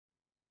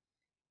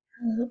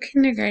Hello,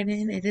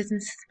 kindergarten. It is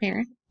Mrs.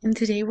 Merritt, and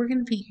today we're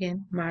going to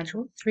begin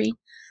Module 3,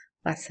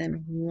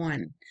 Lesson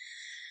 1.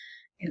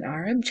 And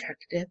our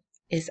objective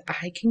is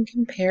I can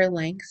compare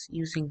lengths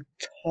using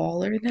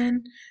taller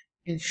than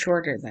and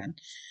shorter than.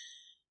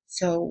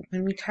 So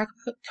when we talk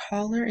about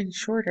taller and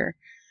shorter,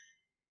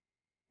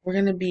 we're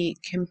going to be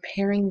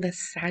comparing the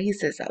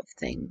sizes of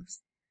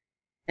things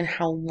and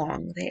how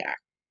long they are.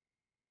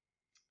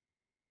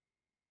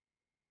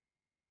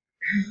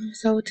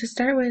 So to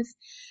start with,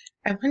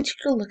 I want you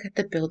to look at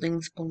the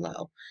buildings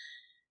below.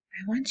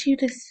 I want you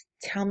to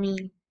tell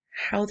me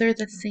how they're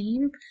the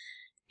same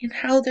and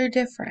how they're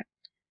different.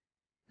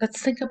 Let's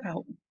think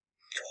about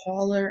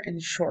taller and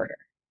shorter,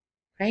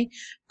 okay?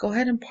 Go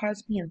ahead and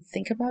pause me and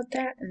think about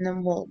that, and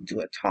then we'll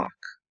do a talk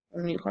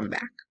when we come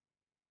back.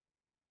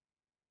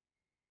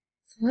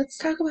 So let's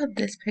talk about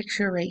this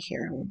picture right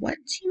here. What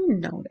do you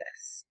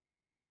notice?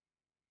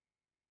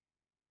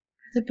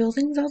 Are the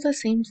buildings all the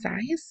same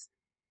size?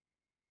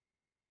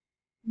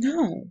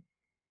 No.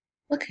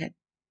 Look at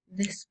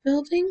this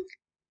building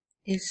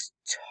is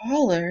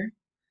taller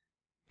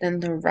than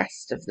the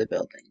rest of the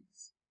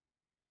buildings.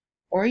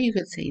 Or you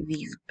could say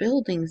these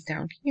buildings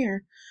down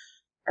here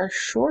are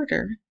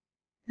shorter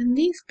than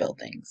these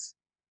buildings.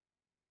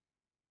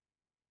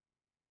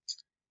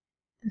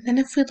 And then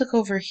if we look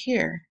over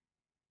here,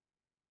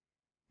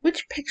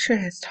 which picture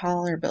has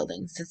taller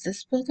buildings? Does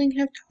this building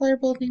have taller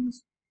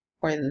buildings?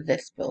 Or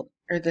this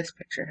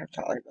picture have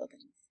taller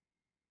buildings?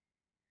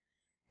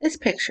 This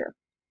picture.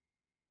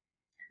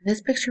 This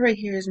picture right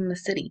here is in the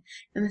city.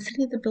 In the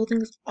city, the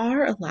buildings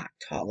are a lot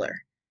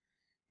taller.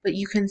 But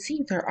you can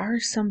see there are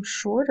some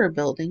shorter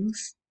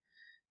buildings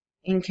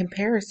in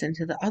comparison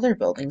to the other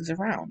buildings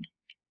around.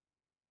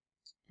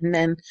 And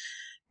then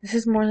this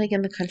is more like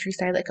in the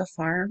countryside, like a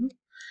farm.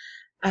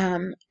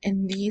 And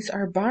these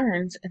are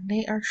barns, and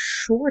they are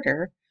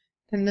shorter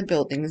than the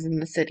buildings in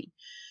the city.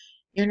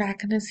 You're not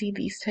going to see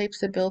these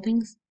types of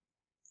buildings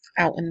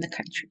out in the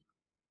country.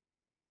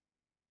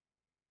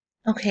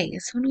 Okay,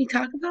 so when we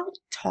talk about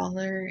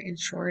taller and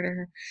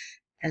shorter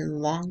and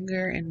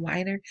longer and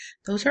wider,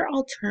 those are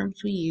all terms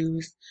we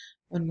use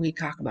when we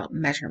talk about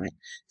measurement.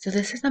 So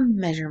this is a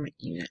measurement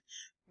unit.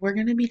 We're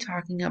going to be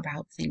talking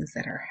about things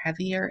that are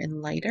heavier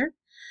and lighter.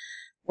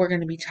 We're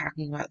going to be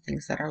talking about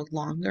things that are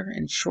longer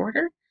and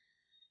shorter.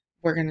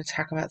 We're going to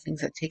talk about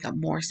things that take up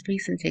more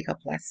space and take up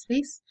less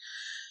space.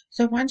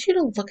 So I want you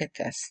to look at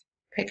this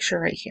picture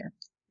right here.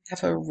 We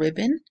have a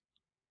ribbon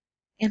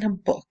and a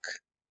book.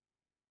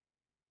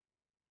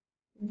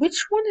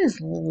 Which one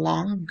is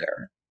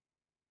longer?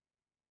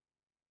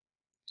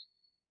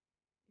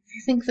 If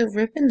you think the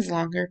ribbon's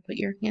longer, put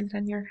your hand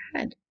on your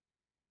head.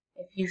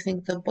 If you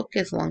think the book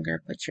is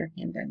longer, put your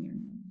hand on your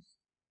nose.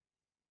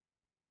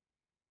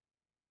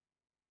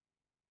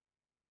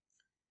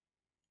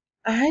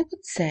 I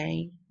would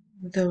say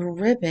the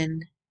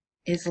ribbon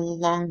is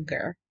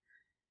longer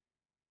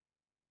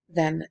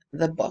than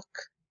the book.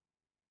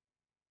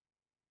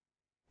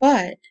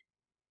 But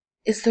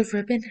is the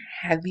ribbon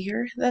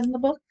heavier than the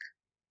book?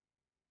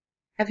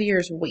 Heavier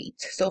is weight.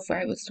 So if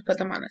I was to put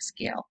them on a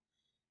scale.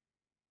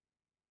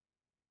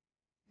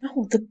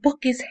 No, the book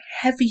is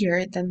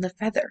heavier than the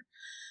feather.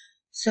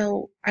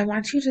 So I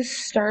want you to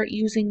start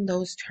using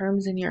those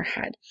terms in your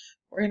head.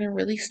 We're going to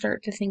really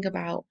start to think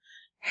about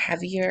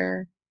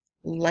heavier,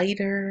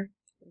 lighter,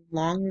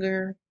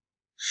 longer,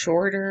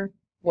 shorter,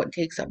 what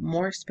takes up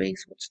more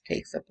space, which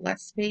takes up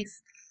less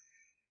space.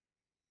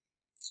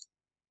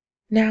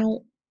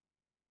 Now,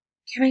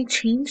 can I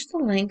change the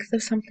length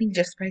of something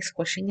just by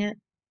squishing it?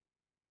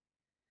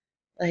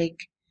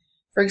 Like,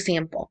 for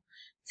example,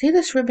 say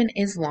this ribbon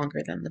is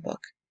longer than the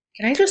book.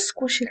 Can I just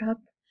squish it up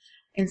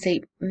and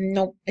say,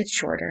 nope, it's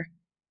shorter?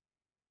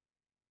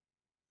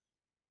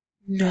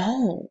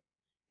 No,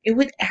 it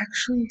would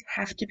actually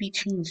have to be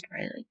changed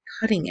by like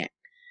cutting it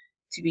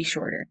to be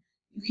shorter.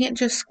 You can't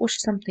just squish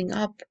something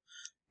up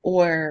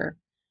or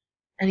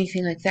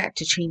anything like that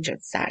to change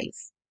its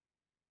size.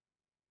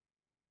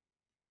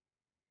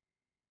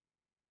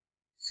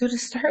 So to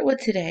start with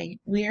today,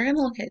 we are going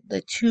to look at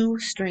the two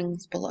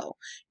strings below.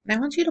 And I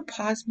want you to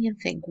pause me and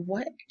think,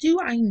 what do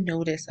I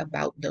notice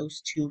about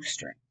those two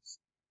strings?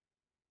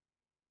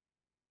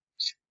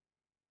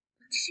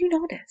 What did you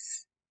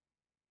notice?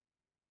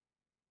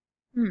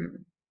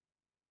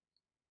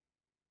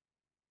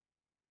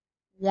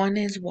 One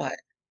is what?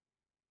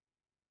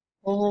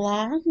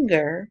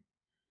 Longer,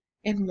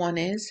 and one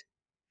is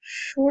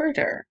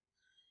shorter.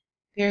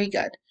 Very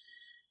good.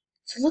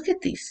 So look at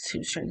these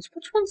two strings.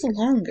 Which one's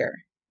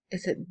longer?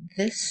 Is it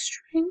this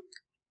string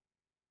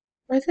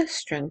or this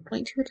string?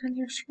 Point to it on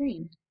your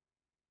screen.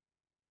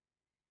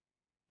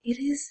 It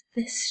is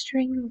this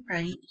string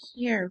right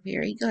here.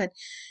 Very good.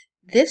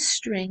 This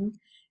string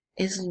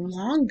is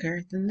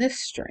longer than this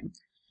string.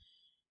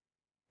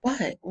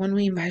 But when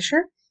we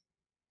measure,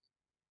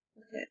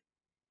 look at,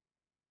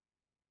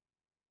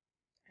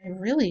 I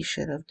really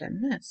should have done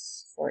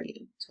this for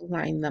you to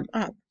line them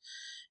up.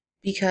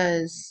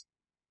 Because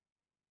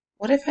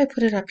what if I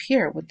put it up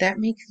here? Would that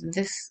make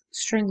this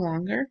string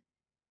longer?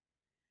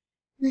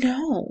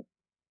 No.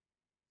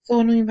 So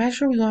when we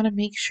measure, we want to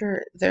make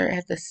sure they're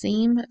at the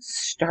same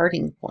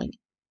starting point,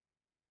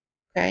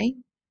 okay?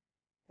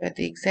 At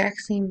the exact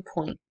same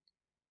point.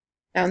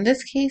 Now in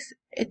this case,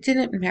 it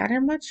didn't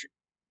matter much,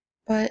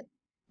 but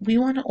we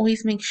want to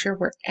always make sure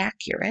we're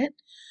accurate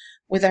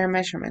with our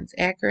measurements.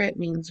 Accurate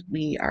means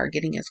we are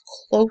getting as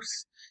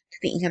close to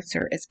the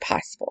answer as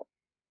possible.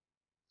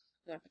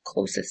 We want the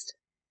closest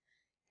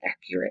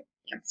accurate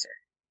answer.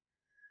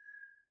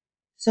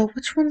 So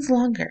which one's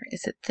longer?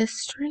 Is it this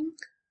string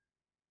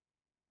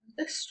or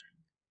this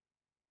string?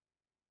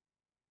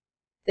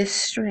 This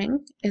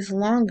string is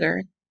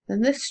longer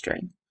than this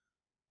string.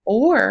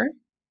 Or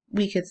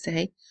we could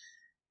say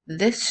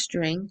this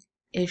string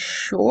is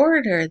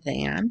shorter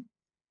than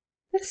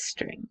this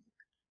string.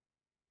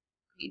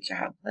 Great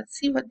job. Let's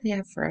see what they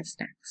have for us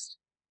next.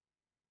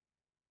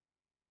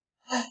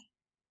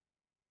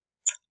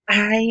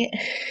 I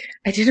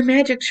did a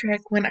magic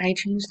trick when I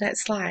changed that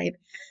slide.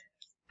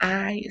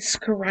 I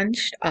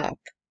scrunched up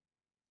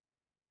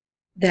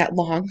that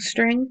long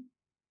string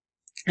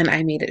and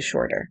I made it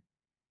shorter.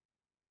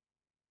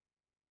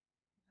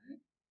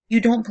 You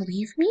don't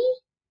believe me?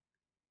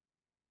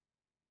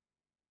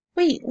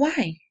 Wait,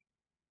 why?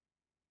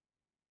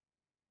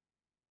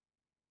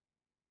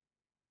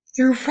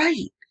 You're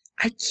right.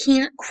 I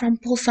can't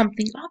crumple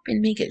something up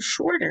and make it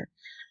shorter,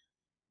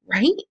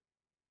 right?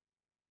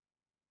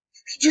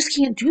 You just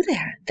can't do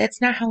that.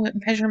 That's not how a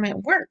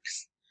measurement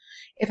works.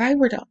 If I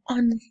were to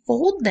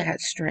unfold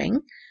that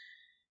string,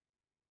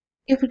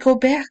 it would go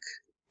back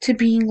to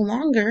being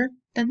longer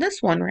than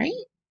this one, right?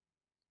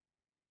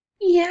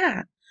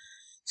 Yeah.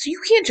 So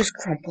you can't just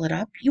crumple it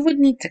up. You would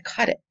need to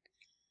cut it,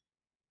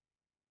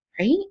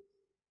 right?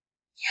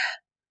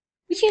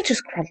 We can't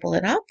just crumple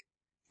it up.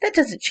 That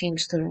doesn't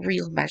change the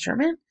real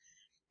measurement.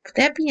 Could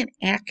that be an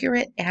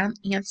accurate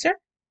answer?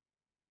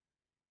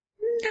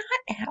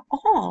 Not at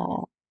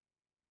all.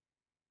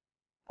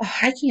 Oh,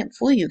 I can't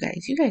fool you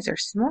guys. You guys are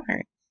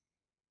smart.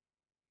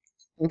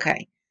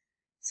 Okay,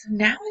 so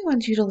now I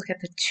want you to look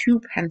at the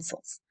two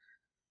pencils.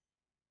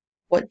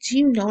 What do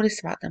you notice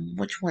about them?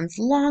 Which one's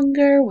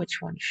longer? Which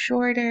one's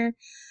shorter?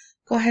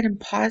 Go ahead and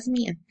pause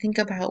me and think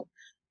about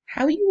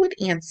how you would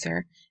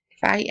answer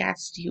if I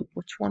asked you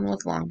which one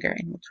was longer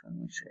and which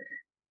one was shorter.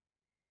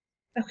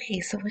 Okay,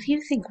 so what do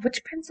you think?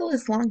 Which pencil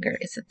is longer?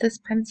 Is it this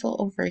pencil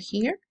over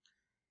here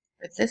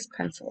or this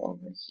pencil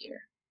over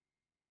here?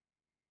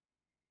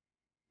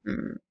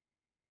 Put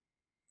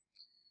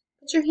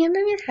your hand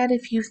on your head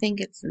if you think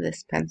it's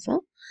this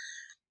pencil,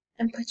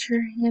 and put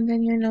your hand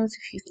on your nose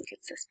if you think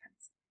it's this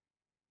pencil.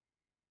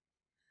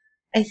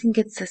 I think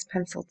it's this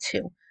pencil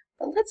too,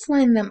 but let's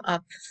line them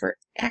up for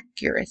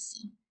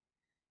accuracy.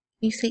 Can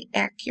you say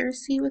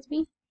accuracy with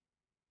me?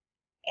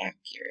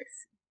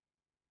 Accuracy.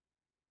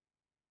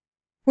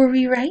 Were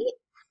we right?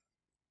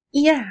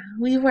 Yeah,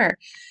 we were.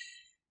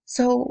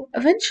 So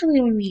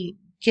eventually when we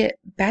get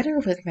better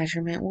with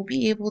measurement, we'll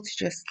be able to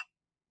just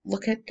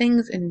look at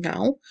things and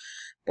know,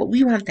 but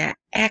we want that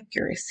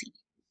accuracy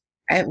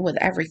with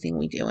everything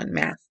we do in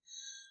math.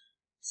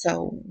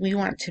 So we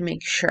want to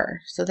make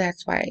sure. So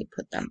that's why I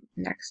put them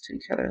next to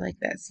each other like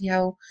that. See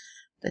how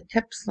the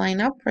tips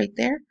line up right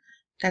there?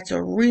 That's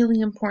a really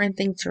important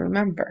thing to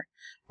remember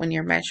when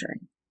you're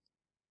measuring.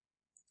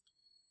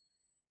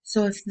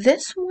 So if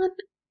this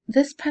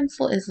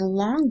pencil is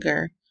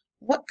longer,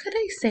 what could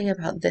I say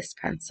about this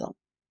pencil?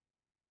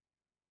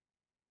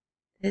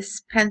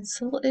 This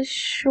pencil is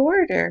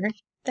shorter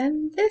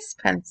than this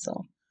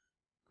pencil.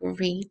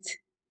 Great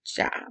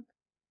job.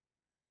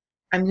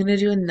 I'm going to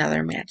do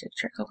another magic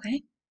trick,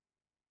 okay?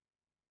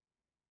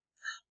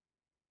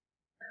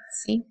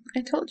 See,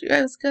 I told you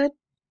I was good.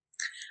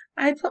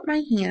 I put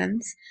my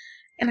hands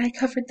and I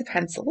covered the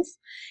pencils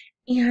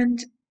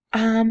and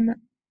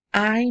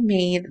I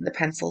made the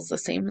pencils the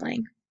same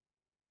length.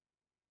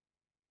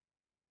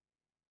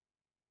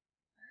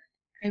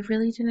 I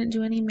really didn't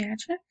do any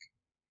magic.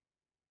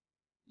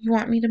 You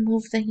want me to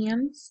move the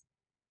hands?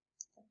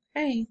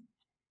 Okay.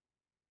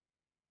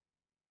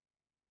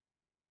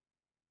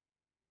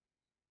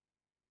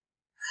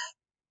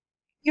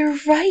 You're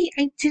right,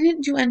 I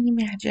didn't do any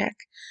magic.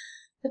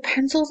 The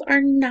pencils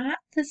are not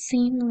the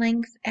same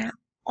length at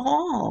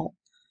all.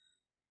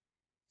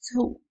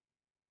 So,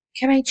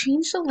 can I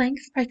change the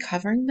length by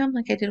covering them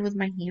like I did with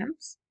my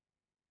hands?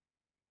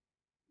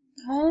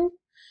 No.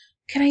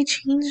 Can I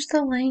change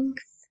the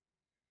length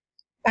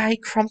by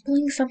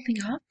crumpling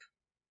something up?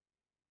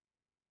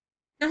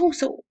 No,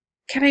 so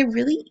can I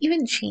really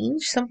even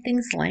change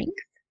something's length?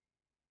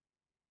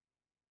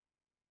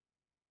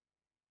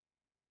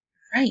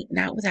 Right,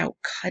 not without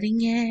cutting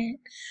it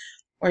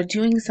or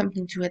doing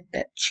something to it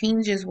that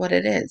changes what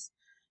it is.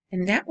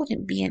 And that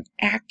wouldn't be an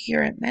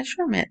accurate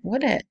measurement,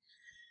 would it?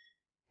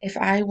 If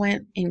I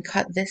went and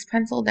cut this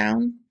pencil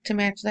down to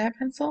match that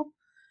pencil,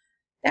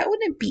 that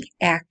wouldn't be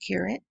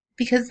accurate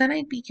because then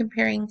I'd be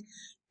comparing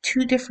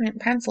two different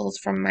pencils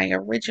from my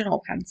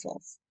original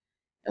pencils.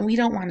 And we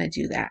don't want to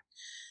do that.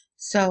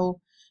 So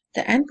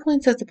the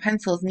endpoints of the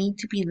pencils need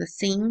to be in the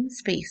same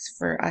space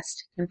for us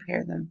to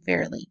compare them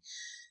fairly.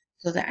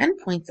 So the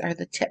endpoints are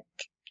the tip.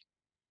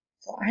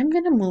 So I'm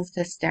going to move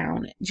this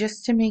down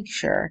just to make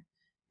sure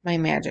my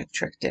magic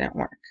trick didn't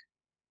work.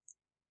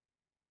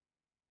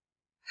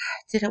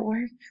 Did it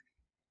work?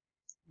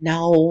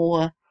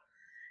 No,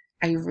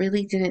 I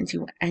really didn't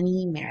do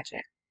any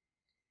magic.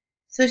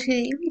 So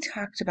today we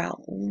talked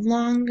about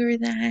longer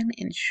than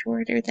and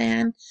shorter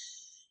than,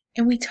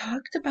 and we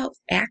talked about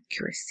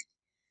accuracy.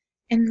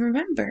 And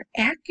remember,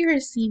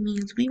 accuracy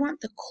means we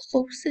want the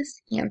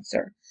closest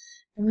answer,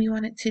 and we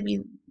want it to be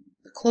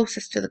the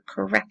closest to the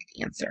correct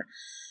answer.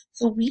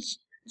 So we can't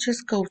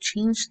just go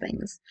change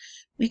things.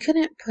 We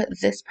couldn't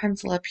put this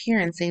pencil up here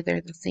and say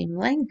they're the same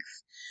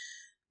length.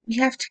 We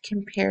have to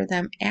compare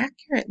them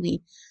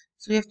accurately.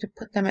 So we have to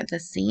put them at the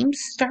same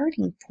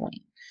starting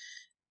point,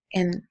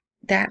 and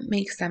that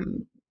makes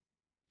them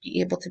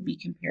be able to be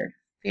compared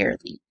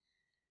fairly.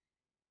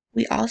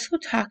 We also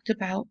talked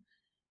about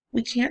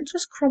we can't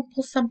just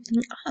crumple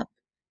something up.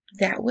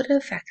 That would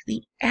affect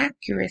the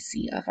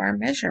accuracy of our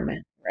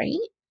measurement, right?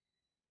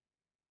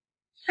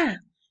 Yeah,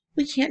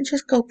 we can't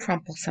just go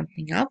crumple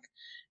something up.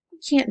 We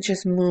can't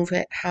just move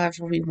it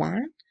however we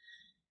want.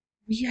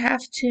 We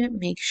have to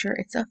make sure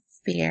it's a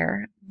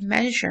fair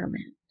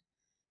measurement.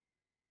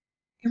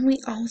 And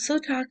we also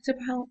talked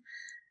about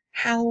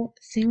how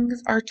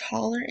things are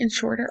taller and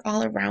shorter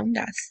all around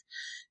us.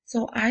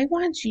 So I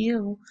want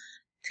you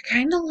to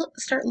kind of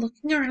start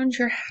looking around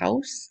your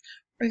house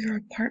or your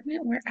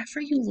apartment,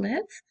 wherever you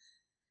live.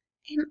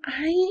 And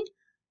I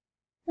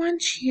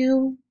want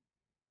you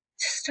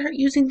to start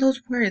using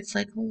those words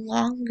like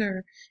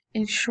longer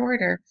and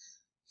shorter.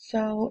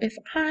 So if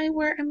I'm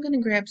going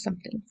to grab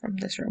something from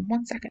this room.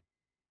 1 second.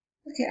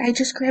 Okay, I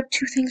just grabbed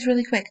two things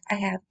really quick. I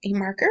have a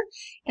marker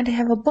and I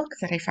have a book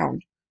that I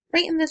found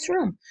right in this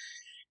room.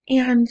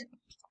 And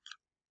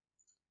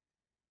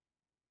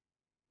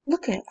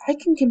look at, I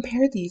can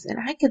compare these and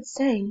I could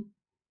say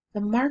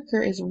the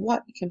marker is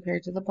what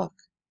compared to the book?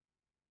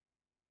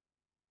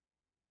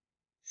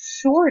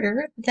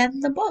 Shorter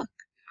than the book,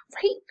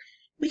 right?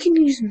 We can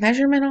use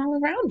measurement all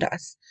around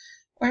us.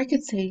 Or I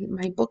could say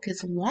my book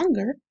is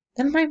longer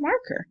than my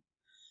marker.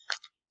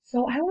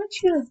 So I want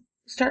you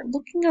to start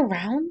looking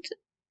around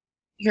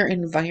your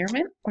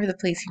environment or the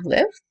place you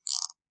live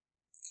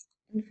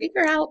and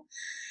figure out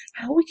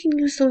how we can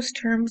use those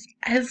terms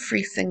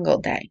every single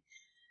day.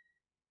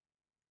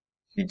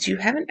 You do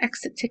have an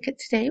exit ticket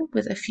today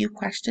with a few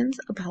questions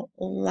about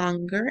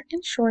longer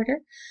and shorter.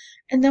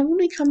 And then when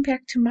we come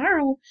back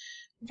tomorrow,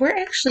 we're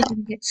actually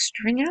going to get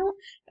string out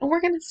and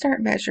we're going to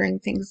start measuring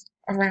things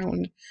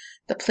around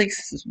the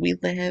places we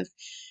live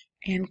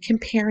and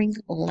comparing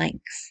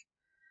lengths.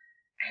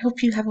 I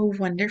hope you have a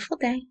wonderful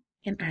day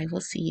and I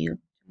will see you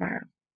tomorrow.